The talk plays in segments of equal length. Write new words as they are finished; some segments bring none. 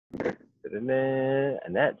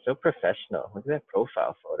Annette, so professional. Look at that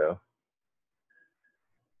profile photo.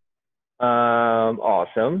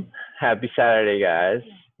 Awesome. Happy Saturday, guys.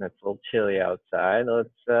 It's a little chilly outside. Let's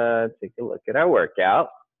take a look at our workout.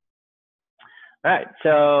 All right,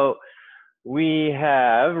 so we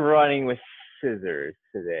have running with scissors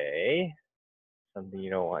today. Something you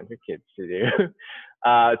don't want your kids to do. It's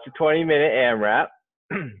a 20-minute AMRAP.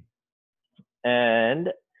 And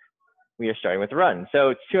we are starting with a run. So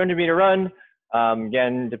it's a 200-meter run.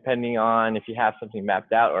 Again, depending on if you have something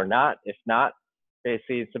mapped out or not. If not,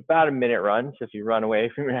 basically it's about a minute run. So if you run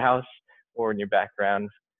away from your house or in your backyard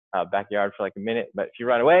for like a minute, but if you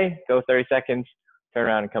run away, go 30 seconds, turn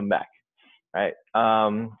around and come back. All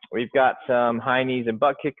right. We've got some high knees and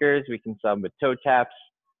butt kickers. We can sub with toe taps,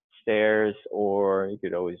 stairs, or you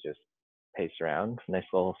could always just pace around. Nice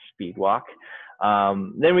little speed walk.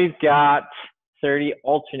 Then we've got 30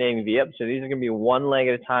 alternating V-ups. So these are going to be one leg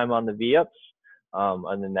at a time on the V-ups.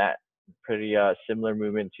 Other than that, pretty similar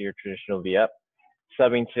movement to your traditional V-up.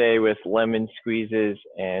 Subbing today with lemon squeezes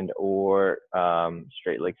and or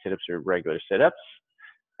straight leg sit-ups or regular sit-ups.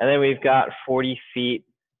 And then we've got 40 feet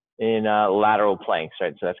in lateral planks,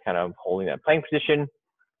 right? So that's kind of holding that plank position,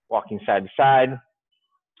 walking side to side.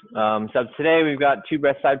 So today we've got 2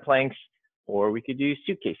 breast side planks, or we could do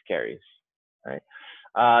suitcase carries, right?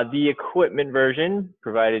 The equipment version,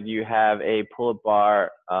 provided you have a pull-up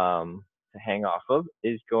bar to hang off of,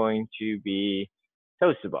 is going to be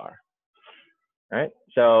toes to bar. All right,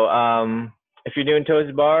 so if you're doing toes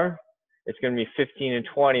to bar, it's going to be 15 to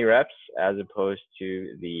 20 reps as opposed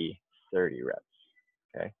to the 30 reps.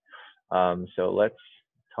 Okay, so let's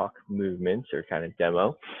talk movements or kind of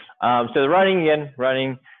demo. So the running, again,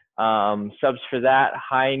 subs for that,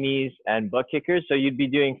 high knees and butt kickers. So you'd be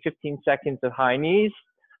doing 15 seconds of high knees,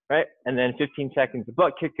 right? And then 15 seconds of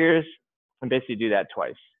butt kickers, and basically do that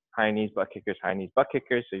twice. High knees, butt kickers, high knees, butt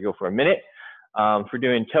kickers. So you go for a minute. For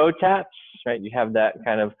doing toe taps, right? You have that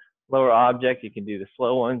kind of lower object. You can do the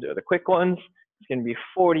slow ones or the quick ones. It's going to be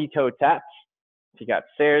 40 toe taps. If you got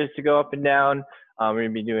stairs to go up and down, we're going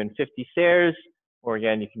to be doing 50 stairs. Or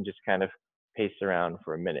again, you can just kind of pace around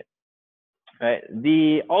for a minute. Right,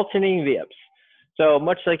 the alternating V-ups. So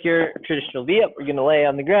much like your traditional V-up, we're going to lay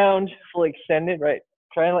on the ground, fully extended, right?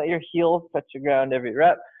 Try and let your heel touch the ground every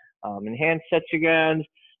rep, and hands touch the ground.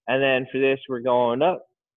 And then for this, we're going up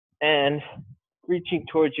and reaching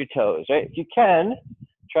towards your toes, right? If you can,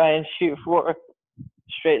 try and shoot for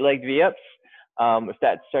straight leg V-ups. If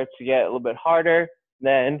that starts to get a little bit harder,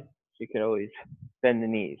 then you can always bend the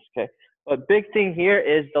knees, okay? But big thing here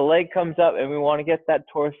is the leg comes up and we want to get that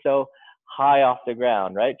torso high off the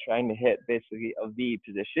ground, right? Trying to hit basically a V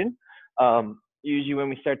position. Usually when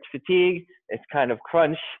we start to fatigue, it's kind of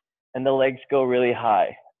crunch and the legs go really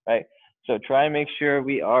high, right? So try and make sure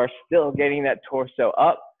we are still getting that torso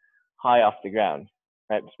up high off the ground,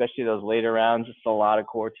 right? Especially those later rounds, it's a lot of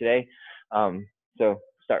core today. So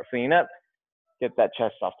start freeing up, get that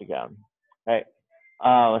chest off the ground, right?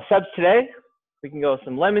 Subs today, we can go with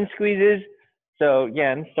some lemon squeezes. So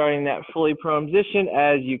again, starting that fully prone position,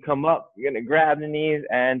 as you come up, you're gonna grab the knees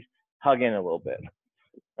and hug in a little bit,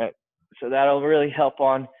 right? So that'll really help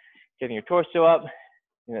on getting your torso up,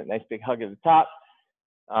 that nice big hug at the top.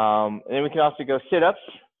 And then we can also go sit-ups.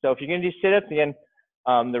 So if you're gonna do sit-ups, again,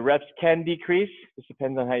 the reps can decrease. This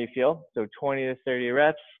depends on how you feel. So 20 to 30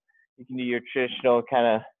 reps. You can do your traditional kind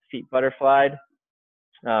of feet butterfly,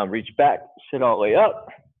 reach back, sit all the way up,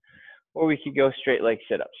 or we could go straight leg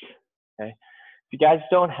sit-ups, okay? If you guys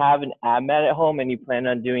don't have an ab mat at home and you plan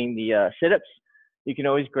on doing the sit-ups, you can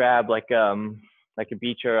always grab like a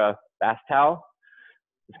beach or a bath towel.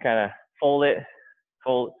 Just kind of fold,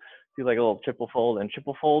 do like a little triple fold and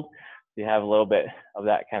triple fold. So you have a little bit of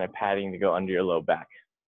that kind of padding to go under your low back.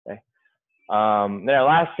 Okay. Then our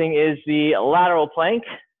last thing is the lateral plank.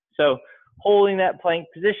 So holding that plank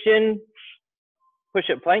position,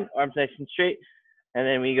 push-up plank, arms nice and straight, and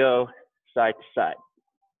then we go side to side,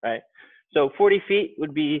 right? So 40 feet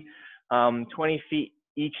would be 20 feet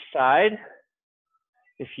each side.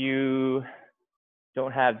 If you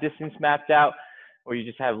don't have distance mapped out, or you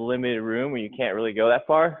just have limited room where you can't really go that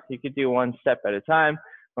far, you could do 1 step at a time,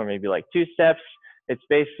 or maybe like 2 steps. It's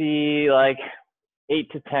basically like 8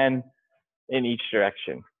 to 10 in each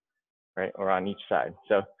direction, right? Or on each side.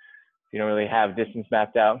 So if you don't really have distance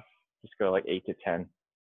mapped out, just go like 8 to 10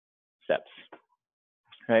 steps,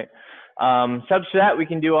 right? Subs to that, we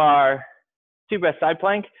can do our 2 breast side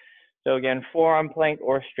plank. So again, forearm plank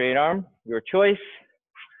or straight arm, your choice.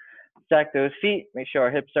 Stack those feet, make sure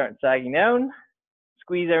our hips aren't sagging down.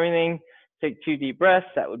 Squeeze everything, take 2 deep breaths,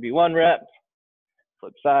 that would be 1 rep.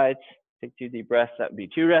 Flip sides, take 2 deep breaths, that would be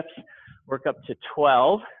 2 reps. work up to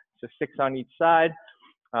 12, so 6 on each side,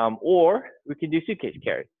 or we can do suitcase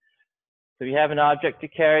carry. So if you have an object to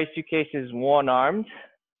carry, suitcase is one-armed,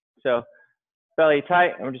 so belly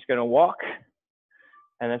tight, and we're just gonna walk,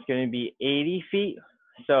 and that's gonna be 80 feet.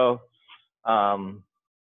 So,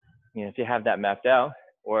 you know, if you have that mapped out,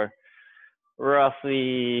 or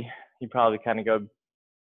roughly, you probably kind of go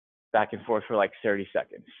back and forth for like 30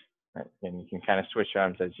 seconds, right? And you can kind of switch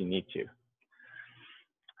arms as you need to.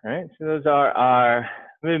 All right, so those are our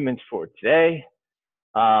movements for today.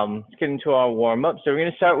 Let's get into our warm-up. So we're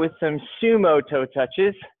gonna start with some sumo toe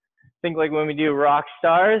touches. Think like when we do rock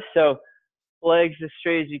stars. So legs as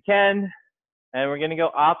straight as you can, and we're gonna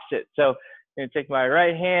go opposite. So I'm gonna take my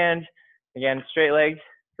right hand, again, straight legs,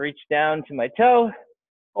 reach down to my toe,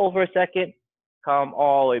 hold for a second, come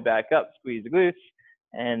all the way back up, squeeze the glutes,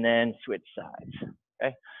 and then switch sides,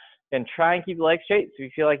 okay? And try and keep the legs straight. So if you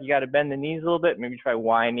feel like you gotta bend the knees a little bit, maybe try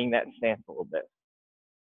winding that stance a little bit.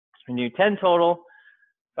 We do 10 total,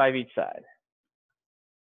 5 each side.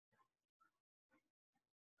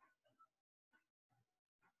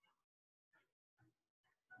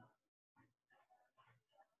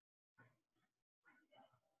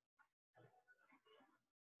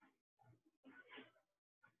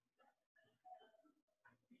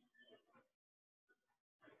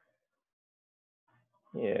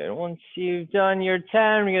 Yeah, once you've done your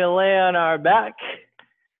 10, we're gonna lay on our back.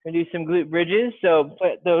 We're gonna do some glute bridges. So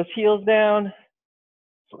put those heels down,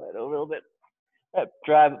 slide over a little bit,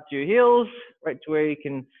 drive up to your heels, right to where you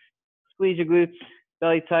can squeeze your glutes,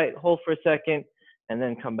 belly tight, hold for a second, and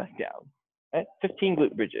then come back down. Right? 15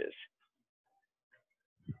 glute bridges.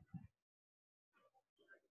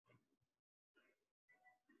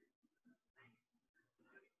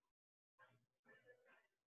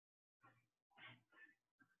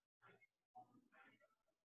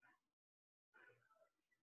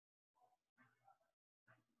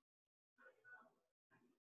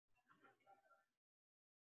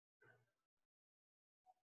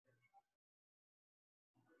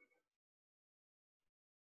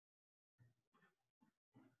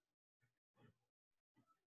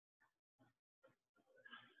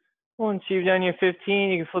 Once you've done your 15,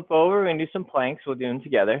 you can flip over. We're gonna do some planks. We'll do them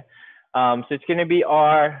together. So it's gonna be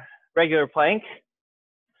our regular plank,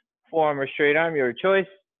 forearm or straight arm, your choice.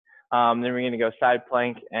 Then we're gonna go side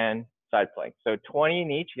plank and side plank. So 20 in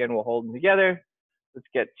each. Again, we'll hold them together. Let's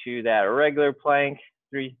get to that regular plank.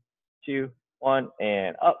 3, 2, 1,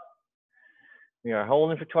 and up. We are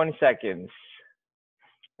holding for 20 seconds.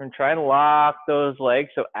 We're gonna try and lock those legs.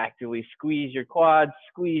 So actively squeeze your quads,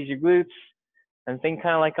 squeeze your glutes, and think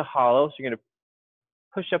kind of like a hollow. So you're gonna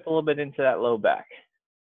push up a little bit into that low back.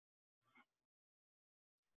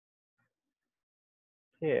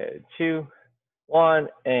 Yeah, 2, 1,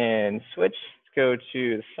 and switch. Let's go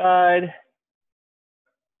to the side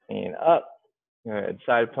and up. Good,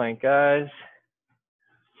 side plank, guys.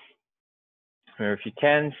 Remember, if you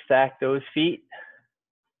can, stack those feet.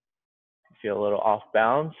 If you feel a little off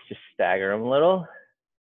balance, just stagger them a little.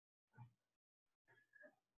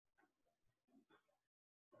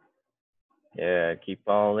 Yeah, keep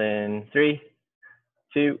all in. 3,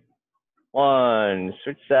 2, 1.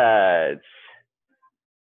 Switch sides.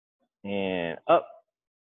 And up.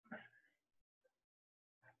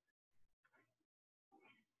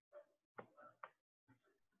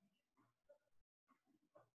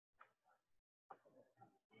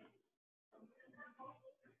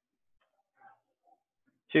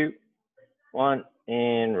 Two, 1,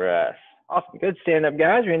 and rest. Awesome, good. Stand up,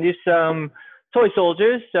 guys. We're gonna do some toy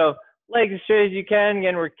soldiers. So legs as straight as you can.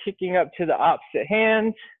 Again, we're kicking up to the opposite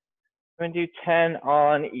hand. We're gonna do 10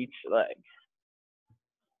 on each leg.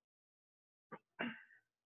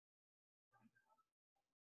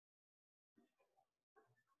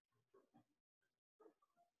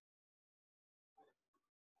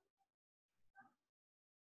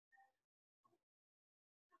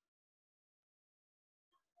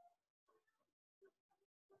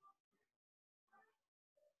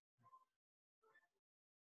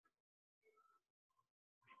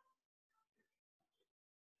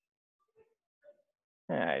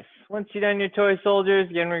 Nice. Once you're done your toy soldiers,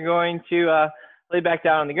 again, we're going to lay back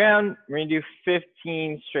down on the ground. We're gonna do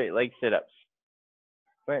 15 straight leg sit-ups.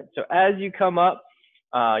 Right. So as you come up,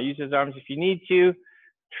 use those arms if you need to.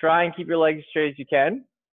 Try and keep your legs as straight as you can,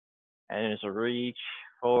 and just reach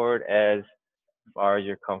forward as far as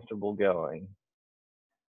you're comfortable going.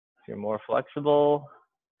 If you're more flexible,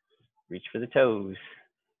 reach for the toes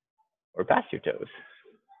or past your toes.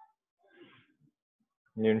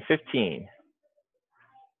 Doing 15.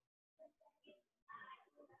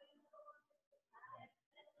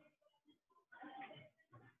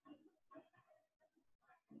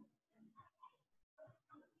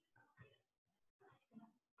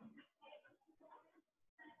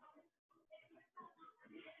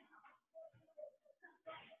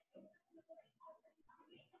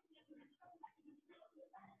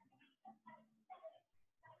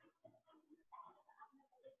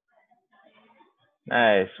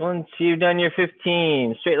 Nice. Once you've done your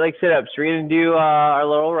 15 straight leg sit-ups, we're going to do our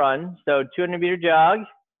little run. So 200-meter jog.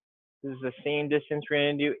 This is the same distance we're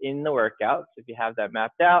going to do in the workout. So if you have that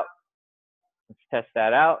mapped out, let's test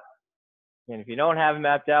that out. And if you don't have it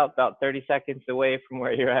mapped out, about 30 seconds away from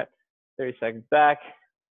where you're at, 30 seconds back,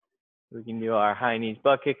 we can do our high knees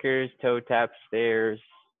butt kickers, toe taps, stairs,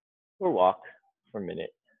 or walk for a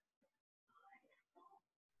minute.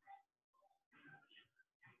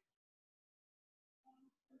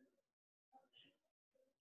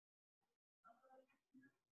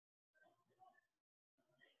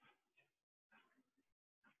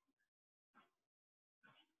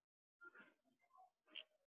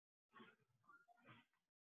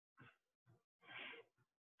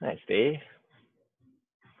 Nice, Dave.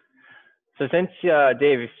 So since,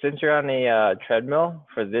 Dave, since you're on a treadmill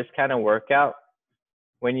for this kind of workout,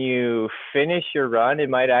 when you finish your run, it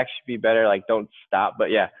might actually be better, like don't stop, but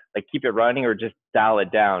yeah, like keep it running or just dial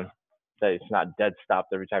it down so it's not dead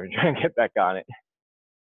stopped every time you try and get back on it.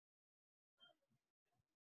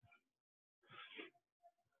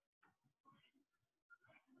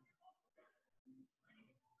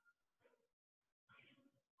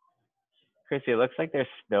 Chrissy, it looks like there's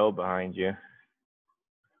snow behind you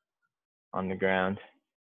on the ground.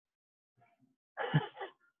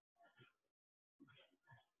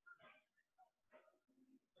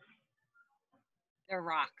 They're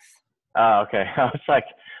rocks. Oh, okay. I was like,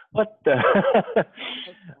 what the?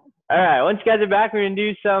 All right, once you guys are back, we're going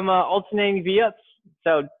to do some alternating V-ups.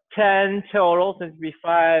 So 10 total, since it'll be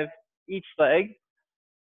 5 each leg.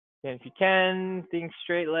 And if you can, think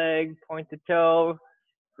straight leg, point the toe,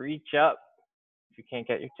 reach up. If you can't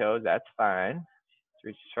get your toes, that's fine. Just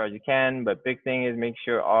reach as far as you can, but big thing is make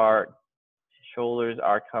sure our shoulders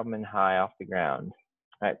are coming high off the ground.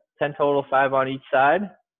 All right, 10 total, 5 on each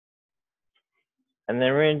side. And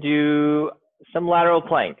then we're going to do some lateral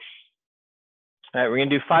planks. All right, we're going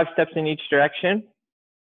to do 5 steps in each direction.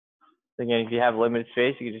 So again, if you have limited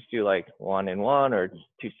space, you can just do like 1 and 1 or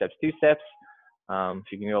 2 steps, 2 steps. If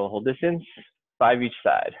you can go the whole distance, 5 each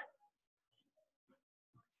side.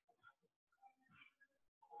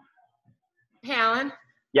 Hey, Alan.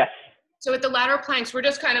 Yes. So with the lateral planks, we're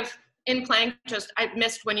just kind of in plank. Just I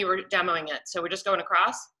missed when you were demoing it. So we're just going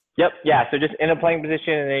across? Yep, yeah, so just in a plank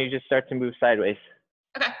position and then you just start to move sideways.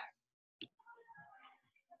 Okay.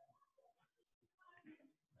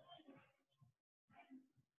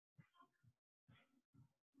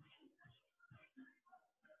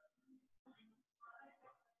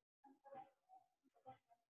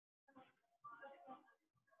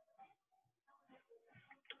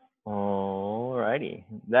 Alrighty,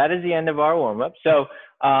 that is the end of our warm-up. So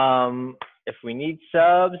if we need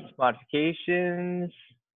subs, modifications,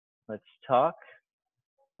 let's talk.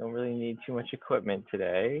 Don't really need too much equipment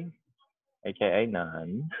today, aka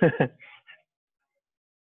none.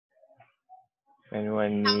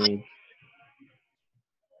 Anyone needs?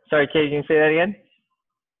 Sorry, Kate, can you say that again?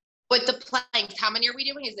 With the planks, how many are we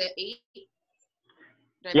doing? Is it 8?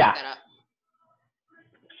 Did I Yeah. make that up?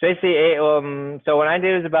 Basically 8. So when I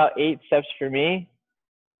did it was about 8 steps for me.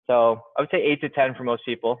 So I would say 8 to 10 for most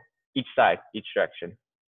people, each side, each direction.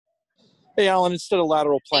 Hey, Alan, instead of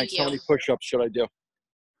lateral planks, Thank how you. many push-ups should I do?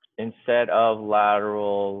 Instead of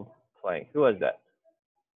lateral plank. Who was that?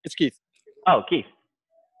 It's Keith. Oh, Keith.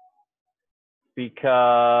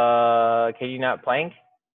 Because can you not plank?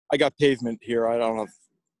 I got pavement here. I don't have.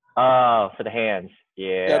 Oh, for the hands.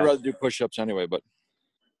 Yeah. Yeah, I'd rather do push-ups anyway, but.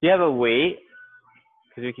 Do you have a weight?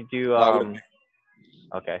 Because we could do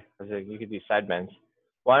okay. So you could do side bends.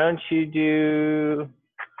 Why don't you do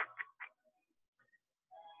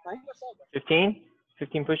 15?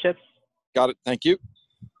 15 push-ups? Got it. Thank you.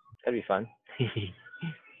 That'd be fun.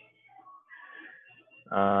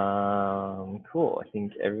 Cool. I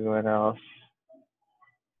think everyone else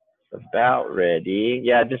is about ready.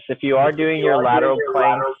 Yeah, just if you are doing your lateral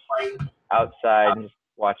planks outside, just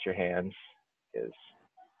watch your hands, because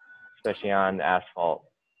especially on asphalt.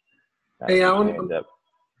 Hey, Alan.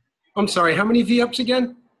 I'm sorry. How many V-ups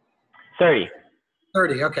again? 30.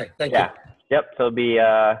 30. Okay. Thank Yeah. you. Yep. So it'll be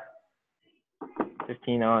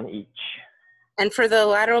 15 on each. And for the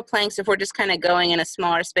lateral planks, if we're just kind of going in a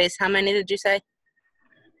smaller space, how many did you say?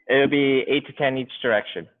 It'll be 8 to 10 each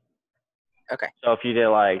direction. Okay. So if you did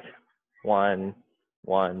like 1,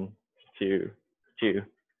 1, 2, 2,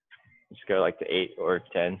 just go like to 8 or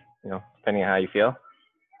 10, you know, depending on how you feel.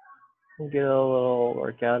 We'll get a little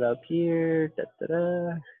workout up here. Da, da,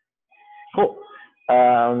 da. Cool.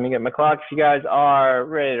 Let me get my clock. If you guys are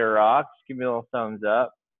ready to rock, just give me a little thumbs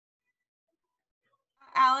up.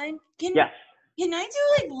 Alan, Yes. can I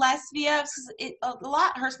do like less V-ups? A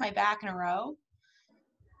lot hurts my back in a row.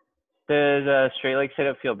 Does straight leg sit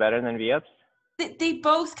up feel better than V-ups? They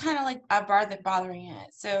both kind of like are bothering it.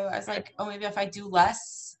 So I was like, oh, maybe if I do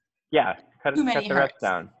less. Yeah, cut Too many the reps hertz.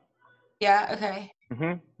 down. Yeah. Okay.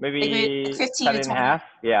 Maybe like 15 cut to it in 20. half.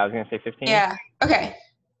 Yeah, I was gonna say 15. Yeah. Okay.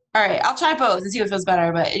 All right. I'll try both and see what feels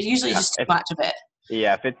better, but it's usually just too much of it.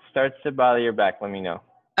 Yeah, if it starts to bother your back, let me know.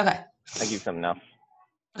 Okay. I'll give you something else.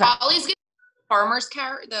 Okay. Ollie's getting farmer's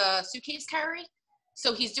carry, the suitcase carry.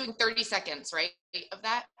 So he's doing 30 seconds, right, of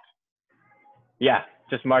that? Yeah,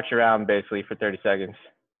 just march around basically for 30 seconds.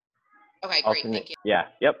 Okay, great, thank you. Yeah,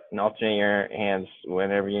 yep, and alternate your hands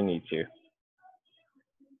whenever you need to.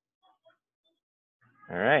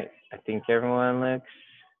 All right, I think everyone looks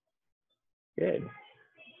good.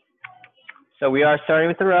 So we are starting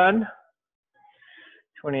with the run.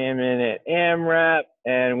 20-minute AMRAP,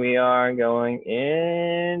 and we are going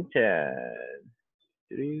in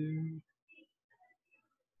 10.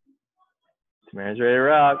 Tamara's ready to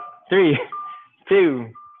rock. 3, 2,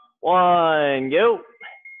 1, go.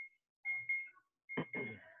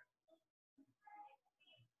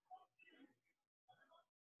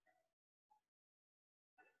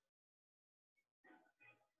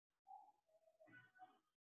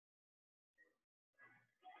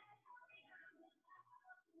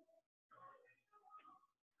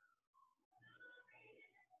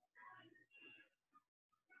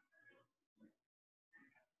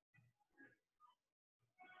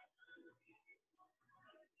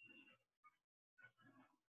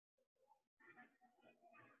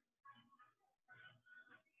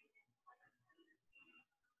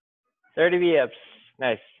 30 V-ups.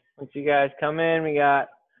 Nice. Once you guys come in, we got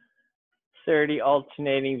 30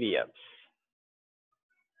 alternating V-ups.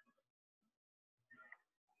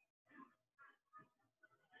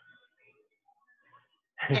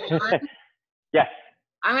 Yes.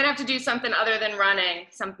 I'm gonna have to do something other than running.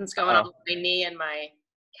 Something's going on with my knee and my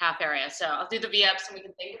calf area. So I'll do the V-ups and we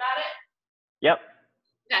can think about it. Yep.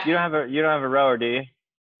 Okay. You don't have a rower, do you?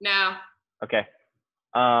 No. Okay.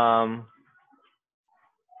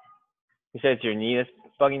 You said it's your knee that's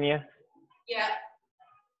bugging you? Yeah.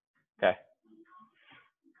 Okay.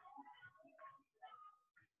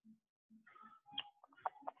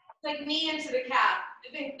 It's like knee into the calf.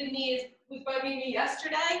 I think the knee was bugging me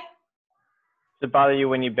yesterday. Does it bother you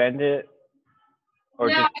when you bend it? Or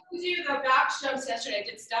No, just... I didn't do the back jumps yesterday. I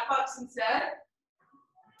did step ups instead.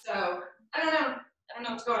 So I don't know. I don't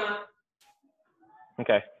know what's going on.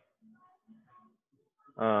 Okay.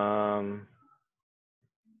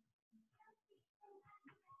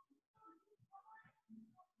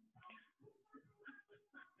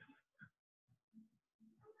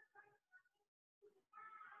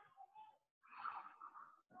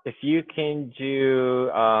 If you can do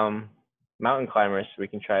mountain climbers, we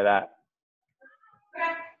can try that.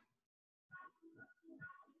 Okay.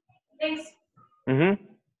 Thanks. And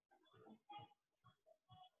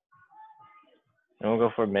we'll go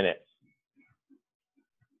for a minute.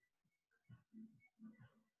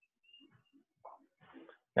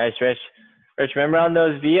 Nice, Rich. Rich, remember on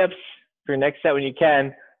those V-ups for your next set when you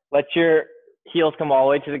can, let your heels come all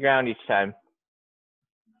the way to the ground each time.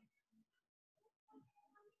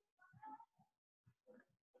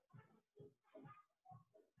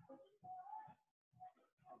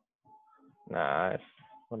 Nice.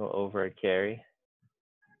 A little over a carry.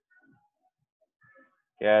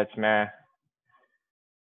 Good, Samara.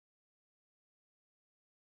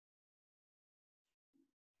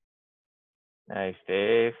 Nice,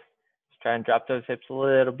 Dave. Just try and drop those hips a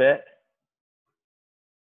little bit.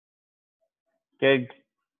 Good.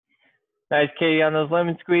 Nice, Katie, on those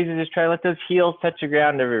lemon squeezes. Just try to let those heels touch the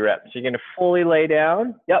ground every rep. So you're going to fully lay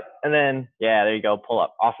down. Yep. And then, yeah, there you go. Pull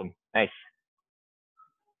up. Awesome. Nice.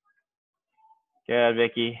 Good,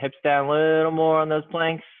 Vicky. Hips down a little more on those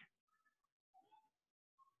planks.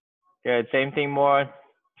 Good. Same thing more.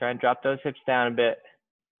 Try and drop those hips down a bit.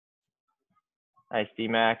 Nice,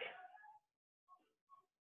 D-Mac.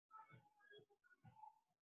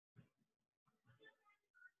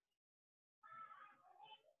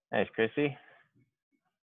 Nice, Chrissy.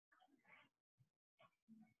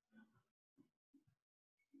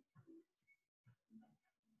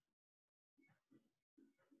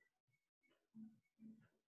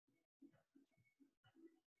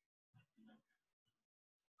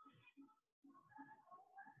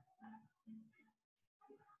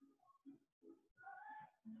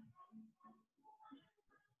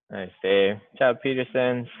 Nice, Dave. Ciao,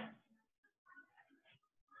 Petersons.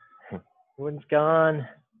 One's gone.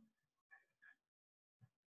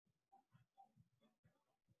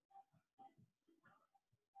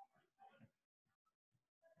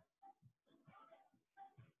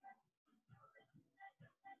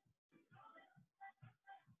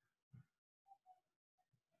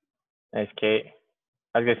 Nice, Kate.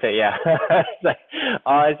 I was gonna say, yeah. It's like,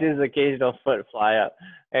 all I see is the occasional foot fly up.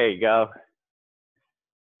 There you go.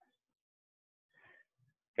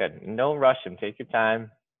 Good. No rush them. Take your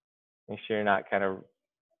time. Make sure you're not kind of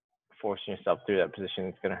forcing yourself through that position.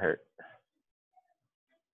 It's gonna hurt.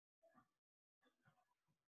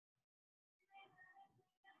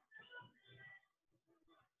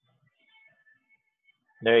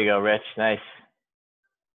 There you go, Rich. Nice.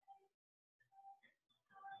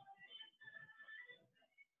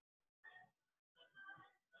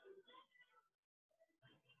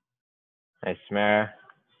 Nice, Samara.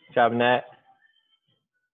 Good job, Net.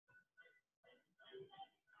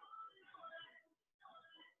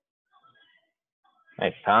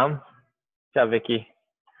 Nice, Tom. Good job, Vicky.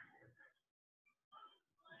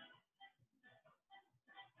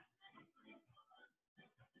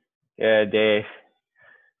 Good, Dave.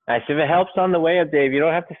 Nice. If it helps on the way up, Dave, you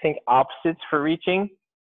don't have to think opposites for reaching.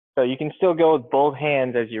 So you can still go with both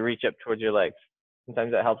hands as you reach up towards your legs.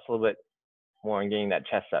 Sometimes that helps a little bit more in getting that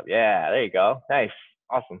chest up. Yeah, there you go. Nice.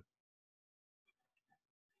 Awesome.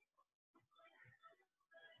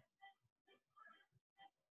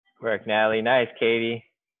 Work, Natalie. Nice, Katie.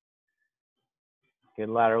 Good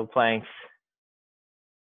lateral planks.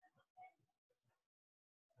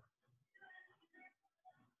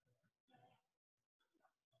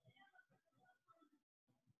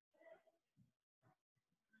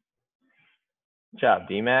 Good job,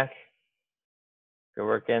 D-Mac. Good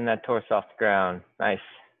work getting that torso off the ground. Nice.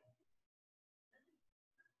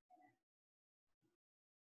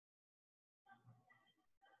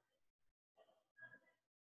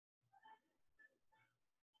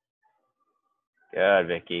 Good,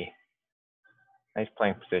 Vicky. Nice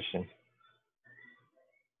plank position.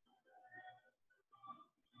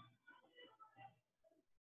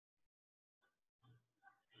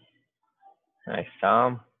 Nice,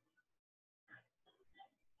 Tom.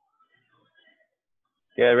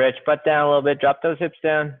 Good, Rich. Butt down a little bit. Drop those hips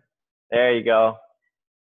down. There you go.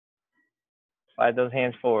 Slide those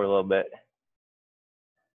hands forward a little bit.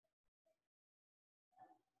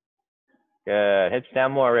 Good. Hips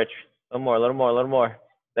down more, Rich. A little more, a little more, a little more.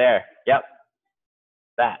 There. Yep.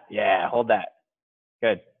 That. Yeah. Hold that.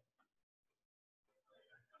 Good.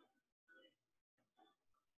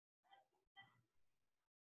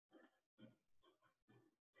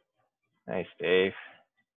 Nice, Dave.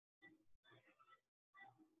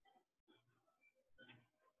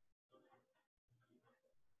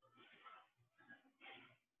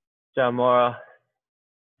 John Mora.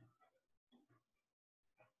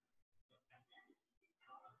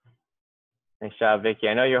 Nice job, Vicky.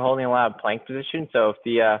 I know you're holding a lot of plank position, so if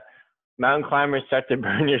the mountain climbers start to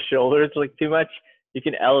burn your shoulders like too much, you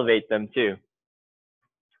can elevate them too.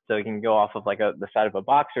 So you can go off of like the side of a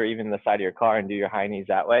box or even the side of your car and do your high knees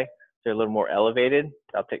that way. So they're a little more elevated.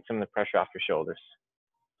 That'll take some of the pressure off your shoulders.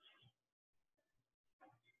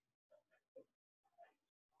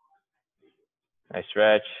 Nice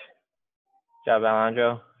stretch. Good job,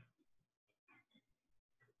 Alejandro.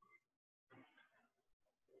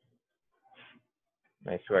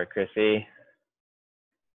 Nice work, Chrissy.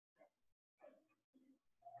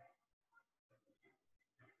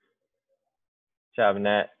 Good job,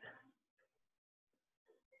 Annette.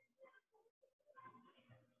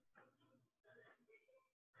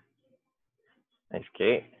 Nice,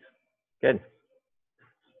 Kate. Good.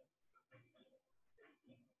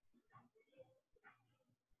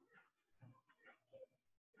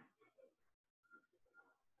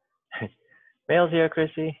 Males here,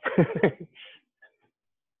 Chrissy.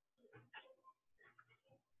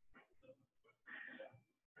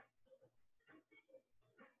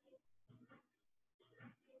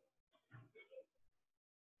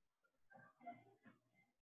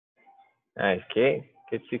 Nice, Kate.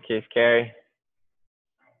 Good suitcase carry.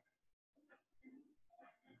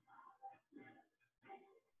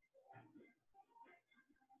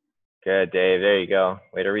 Good, Dave. There you go.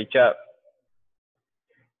 Way to reach up.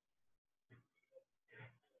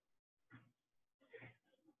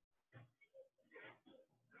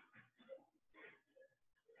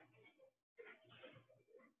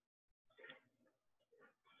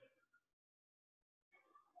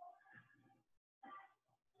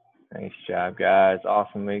 Nice job, guys.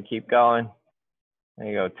 Awesome. We keep going. There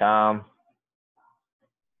you go, Tom.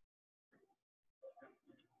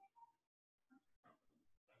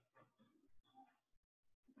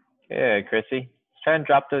 Good, Chrissy. Let's try and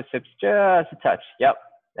drop those hips just a touch. Yep.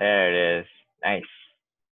 There it is. Nice.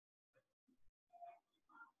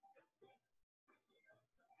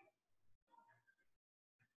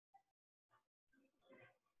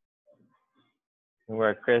 Good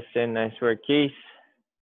work, Kristen. Nice work, Keith.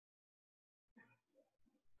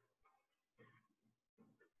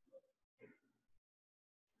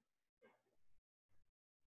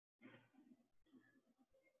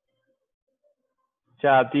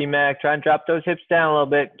 job, D-Mac. Try and drop those hips down a little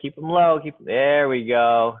bit. Keep them low. There we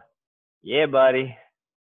go. Yeah, buddy.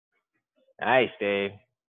 Nice, Dave.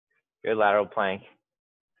 Good lateral plank.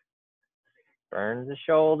 Burn the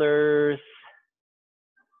shoulders.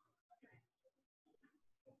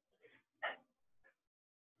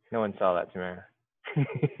 No one saw that, Tamara.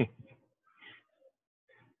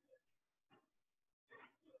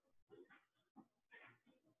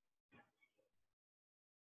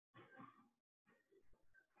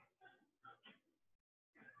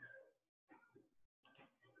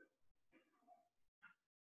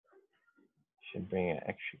 Should bring an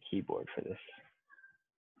extra keyboard for this.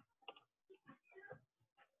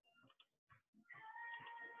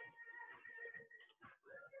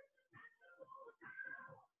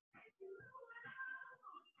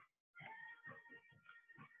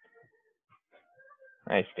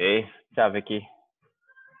 Nice, Dave. Good job, Vicky.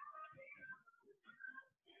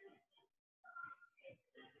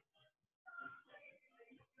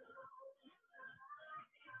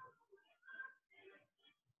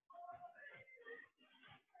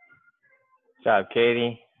 Good job,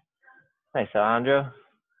 Katie. Nice, Alejandro.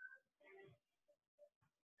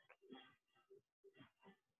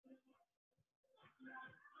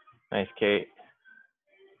 Nice, Kate.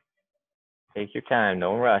 Take your time.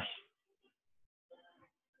 Don't rush.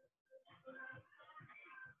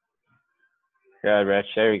 Good, Rich.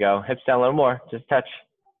 There we go. Hips down a little more. Just touch.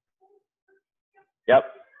 Yep.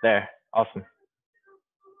 There. Awesome.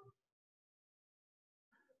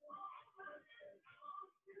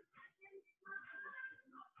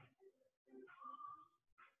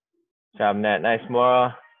 Good job, Nat. Nice,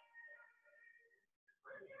 Maura.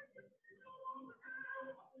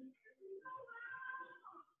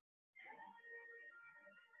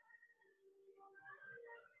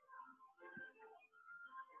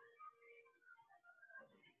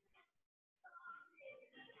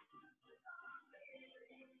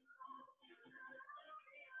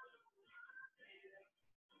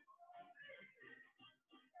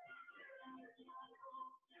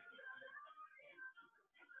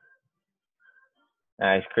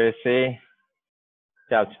 Nice, Chrissy. Good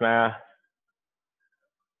job, Tamara.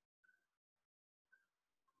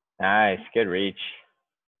 Nice. Good reach.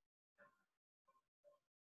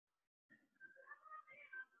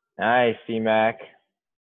 Nice, C-Mac.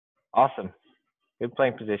 Awesome. Good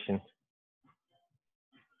playing position.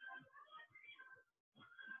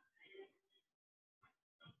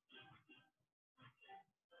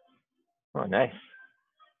 Oh, nice.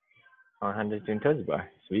 100 doing toes bar.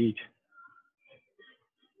 Sweet.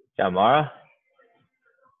 Good job, Mara.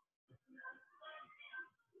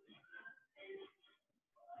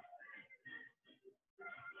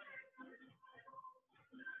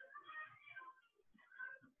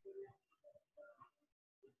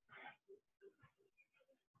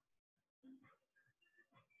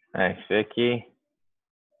 Nice, Vicky.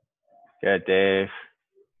 Good, Dave.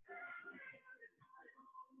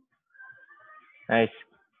 Nice.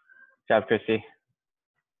 Good job, Chrissy.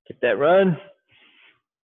 Get that run.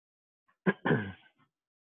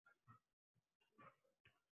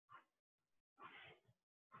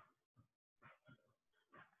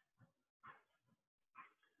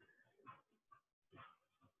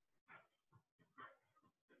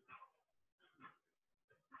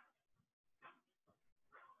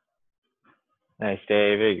 Nice,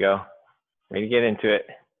 Dave. There you go. Way to get into it.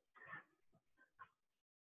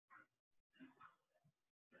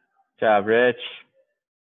 Good job, Rich.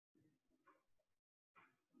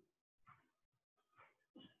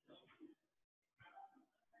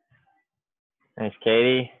 Nice,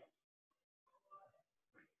 Katie.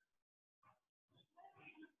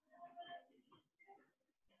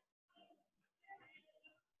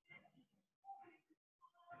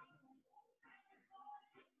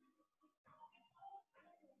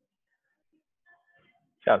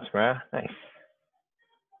 Good job, Samara. Nice.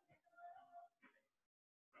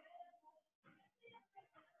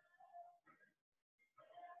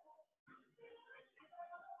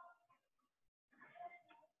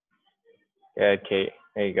 Good, Kate.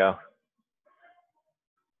 There you go.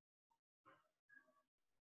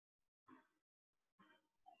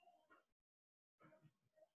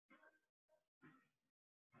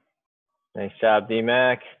 Nice job,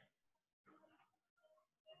 D-Mac.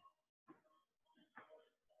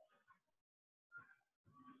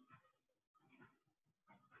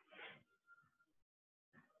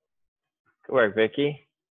 Good work, Vicky.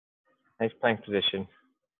 Nice plank position.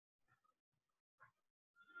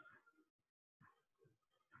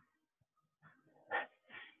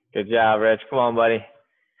 Good job, Rich. Come on, buddy.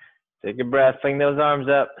 Take a breath. Fling those arms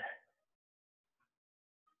up.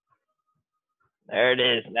 There it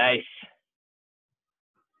is. Nice.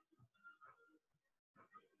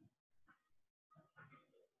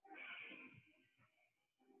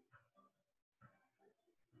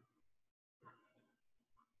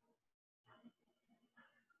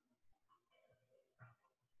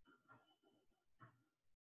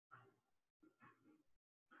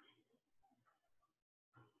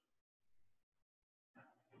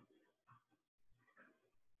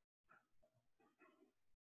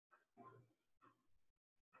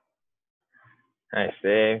 Nice,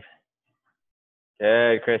 Dave.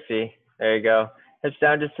 Good, Chrissy. There you go. Hips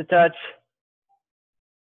down just a touch.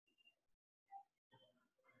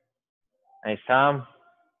 Nice, Tom.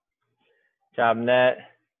 Job net.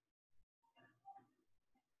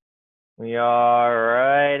 We are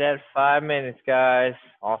right at 5 minutes, guys.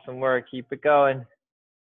 Awesome work. Keep it going.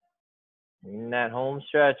 In that home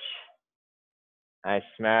stretch. Nice,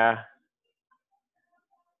 Samara.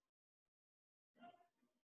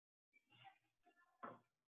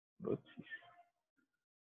 Oopsies.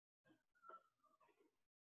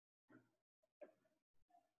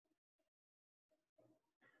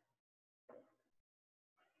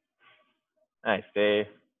 Nice, Dave.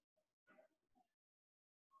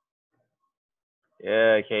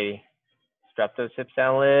 Good, Katie. Strap those hips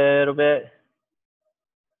down a little bit.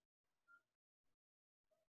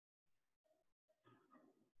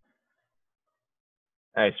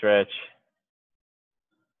 Nice, Rich.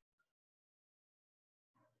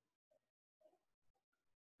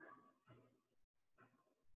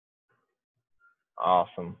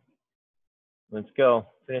 Awesome. Let's go.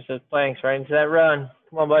 Finish those planks right into that run.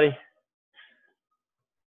 Come on, buddy.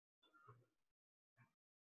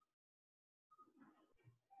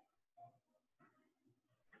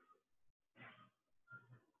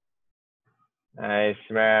 Nice,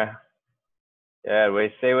 Samara. Good, way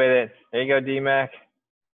to stay with it. There you go, D-Mac.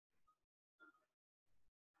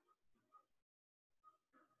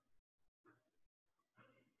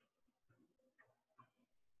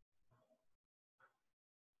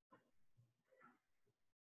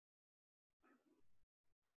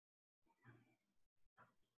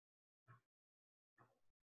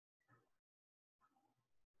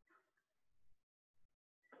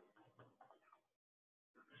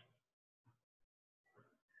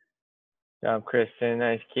 Good job, Kristen.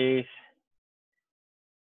 Nice, Keith.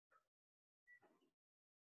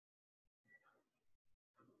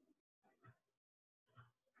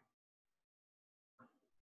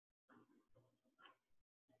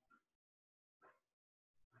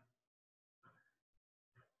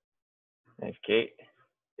 Nice, Kate.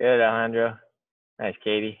 Good, Alejandro. Nice,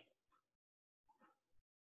 Katie.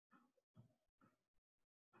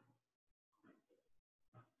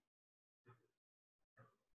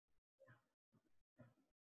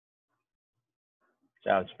 Good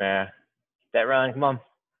job, Samara. Get that run. Come on.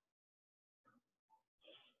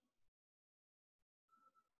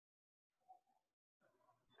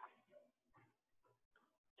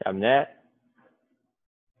 Good job, Nat.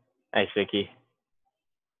 Nice, Vicky.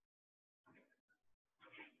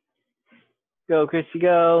 Go, Chrissy,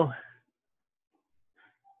 go.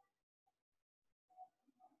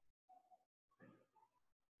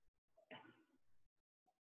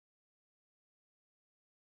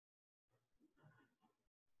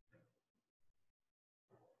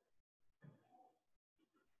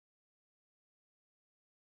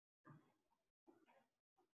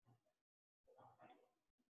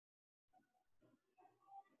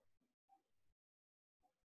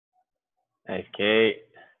 Nice, Kate.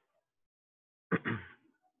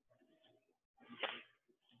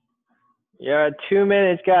 You're at 2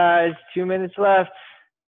 minutes, guys. 2 minutes left.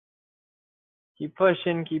 Keep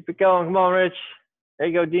pushing. Keep it going. Come on, Rich. There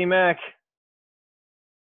you go, D-Mac.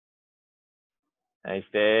 Nice,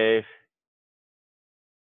 Dave.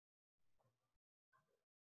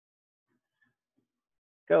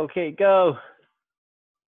 Go, Kate, go.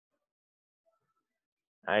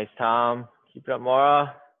 Nice, Tom. Keep it up,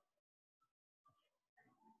 Maura.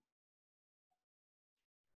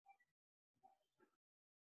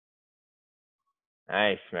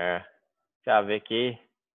 Nice, Mara. Good job, Vicky.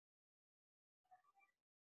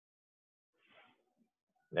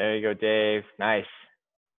 There you go, Dave. Nice.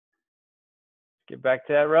 Get back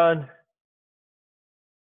to that run.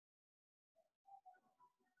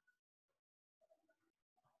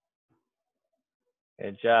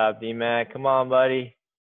 Good job, D-Mac. Come on, buddy.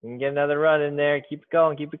 You can get another run in there. Keep it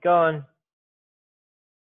going. Keep it going.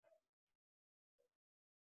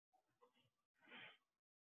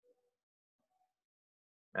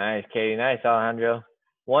 Nice, Katie. Nice, Alejandro.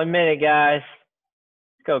 1 minute, guys.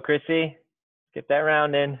 Let's go, Chrissy. Get that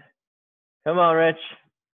round in. Come on, Rich.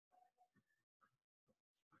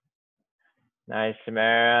 Nice,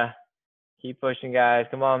 Samara. Keep pushing, guys.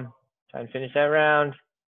 Come on. Try and finish that round.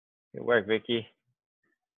 Good work, Vicky.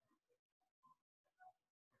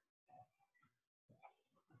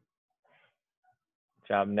 Good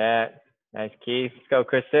job, Nat. Nice, Keith. Let's go,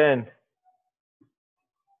 Kristen.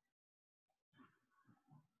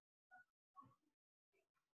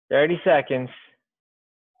 "30 seconds.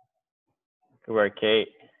 Good work, Kate.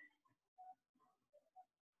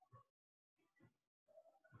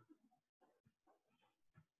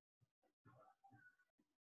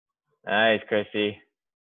 Nice, Chrissy.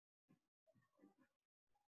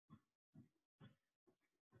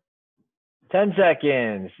 "10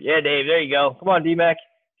 seconds. Yeah, Dave, there you go. Come on, D-Mac.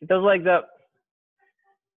 Get those legs up.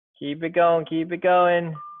 Keep it going, keep it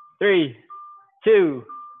going. 3, 2,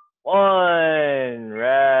 1.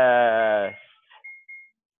 Rest.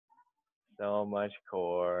 So much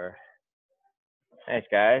core. Nice,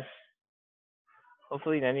 guys.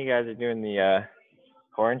 Hopefully none of you guys are doing the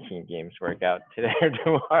quarantine games workout today or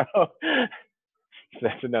tomorrow.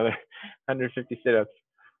 That's another 150 sit-ups.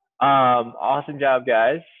 Awesome job,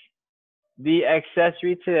 guys. The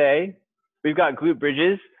accessory today, we've got glute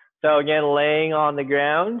bridges. So again, laying on the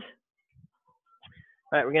ground.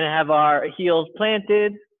 All right, we're gonna have our heels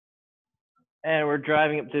planted and we're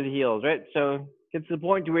driving up to the heels, right? So get to the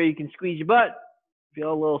point to where you can squeeze your butt,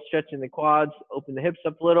 feel a little stretch in the quads, open the hips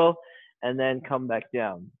up a little, and then come back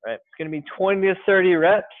down, right? It's gonna be 20 to 30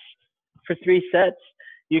 reps for 3 sets.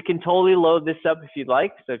 You can totally load this up if you'd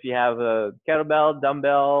like. So if you have a kettlebell,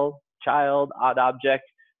 dumbbell, child, odd object,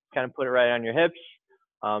 kind of put it right on your hips.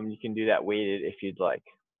 You can do that weighted if you'd like,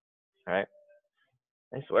 all right?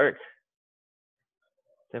 Nice work.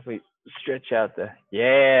 Definitely stretch out the,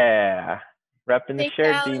 yeah. Repping the Thanks,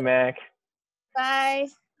 shirt, Alan. D-Mac. Bye.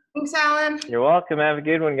 Thanks, Alan. You're welcome. Have a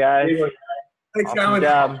good one, guys. Thanks, Awesome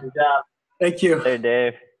Alan. job. Thank you. There,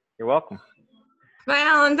 Dave. You're welcome. Bye,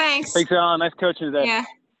 Alan. Thanks. Thanks, Alan. Nice coaching today. Yeah.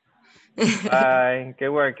 Bye.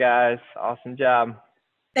 Good work, guys. Awesome job.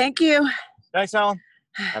 Thank you. Thanks, Alan.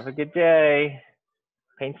 Have a good day.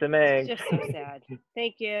 Paint some eggs. Just so sad.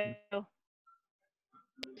 Thank you.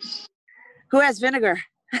 Who has vinegar?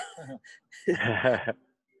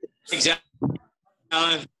 Exactly.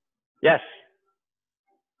 Yes.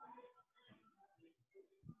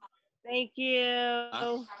 Thank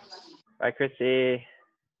you. Bye, Chrissy.